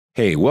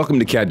Hey, welcome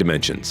to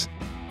CADimensions.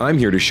 I'm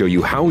here to show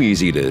you how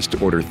easy it is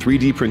to order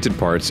 3D printed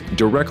parts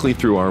directly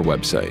through our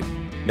website.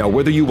 Now,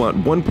 whether you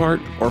want one part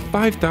or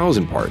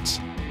 5,000 parts,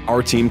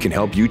 our team can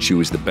help you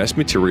choose the best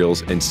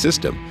materials and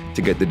system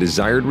to get the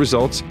desired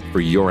results for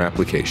your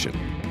application.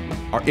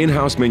 Our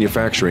in-house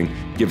manufacturing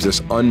gives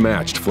us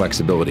unmatched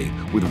flexibility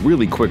with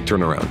really quick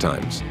turnaround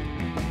times.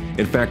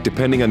 In fact,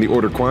 depending on the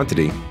order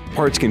quantity,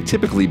 parts can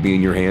typically be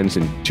in your hands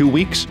in 2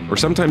 weeks or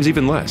sometimes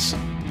even less.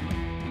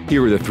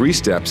 Here are the 3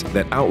 steps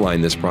that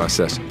outline this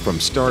process from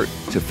start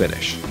to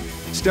finish.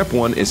 Step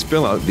 1 is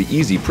fill out the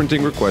easy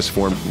printing request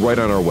form right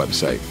on our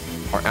website.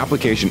 Our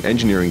application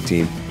engineering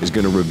team is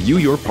going to review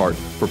your part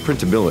for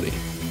printability.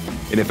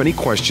 And if any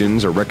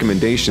questions or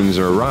recommendations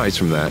arise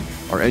from that,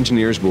 our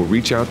engineers will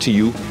reach out to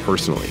you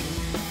personally.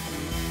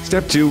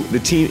 Step 2, the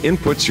team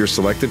inputs your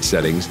selected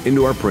settings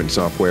into our print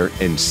software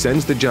and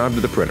sends the job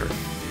to the printer.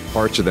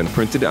 Parts are then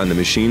printed on the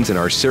machines in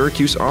our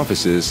Syracuse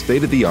office's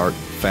state-of-the-art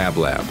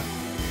Fablab.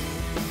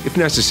 If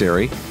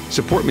necessary,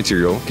 support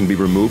material can be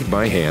removed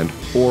by hand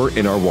or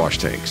in our wash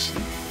tanks.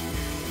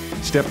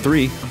 Step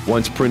 3,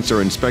 once prints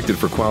are inspected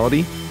for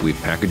quality, we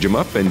package them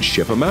up and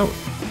ship them out.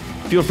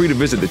 Feel free to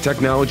visit the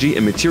technology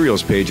and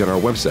materials page on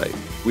our website.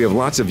 We have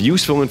lots of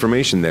useful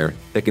information there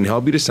that can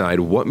help you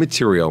decide what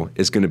material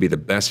is going to be the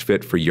best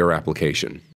fit for your application.